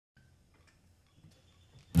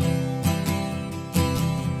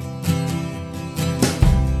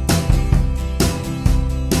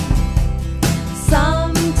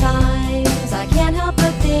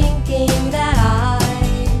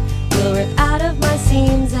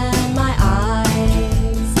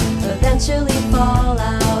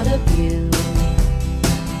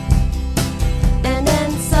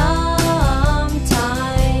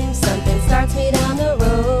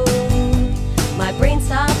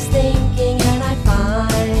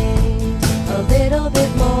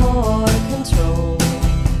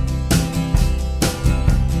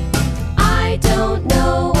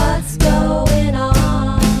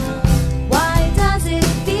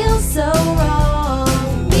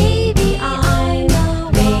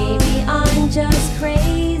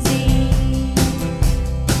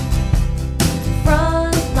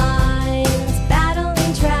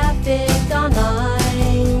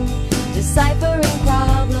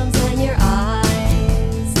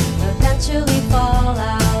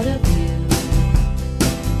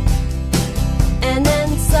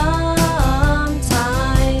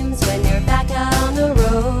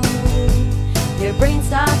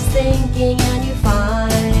digging and you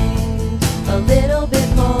find a little bit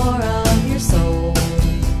more of your soul.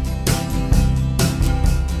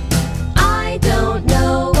 I don't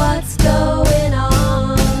know what's going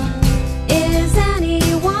on. Is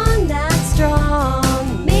anyone that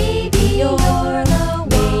strong? Maybe you're low,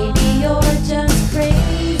 maybe you're just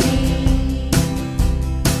crazy.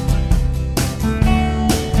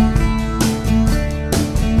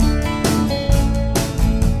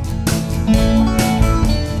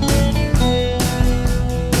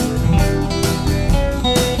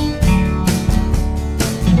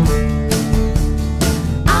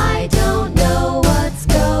 I don't know what's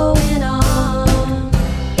going on.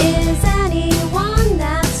 Is anyone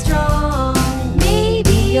that strong?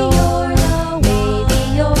 Maybe you're low, maybe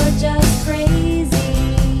you're just crazy.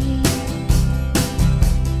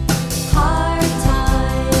 Hard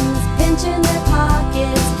times, pinching their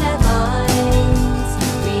pockets, headlines,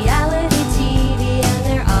 reality TV and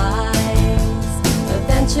their eyes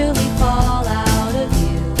eventually fall out of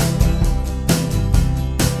view.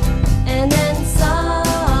 And then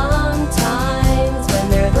sometimes when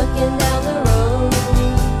they're looking down the road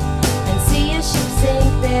and see a ship sink,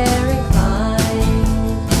 they're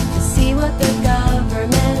inclined to see what the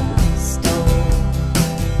government stole.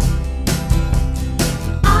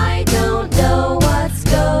 I don't know what's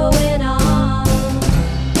going on.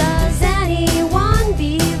 Does anyone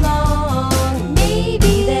belong?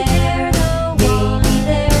 Maybe they're the one, maybe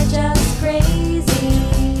they're just crazy.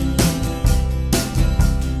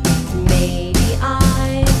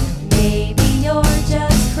 Maybe you're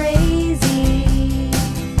just crazy.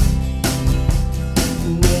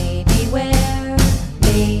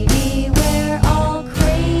 Maybe we're all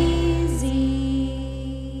crazy.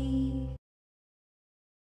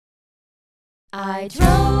 I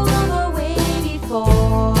drove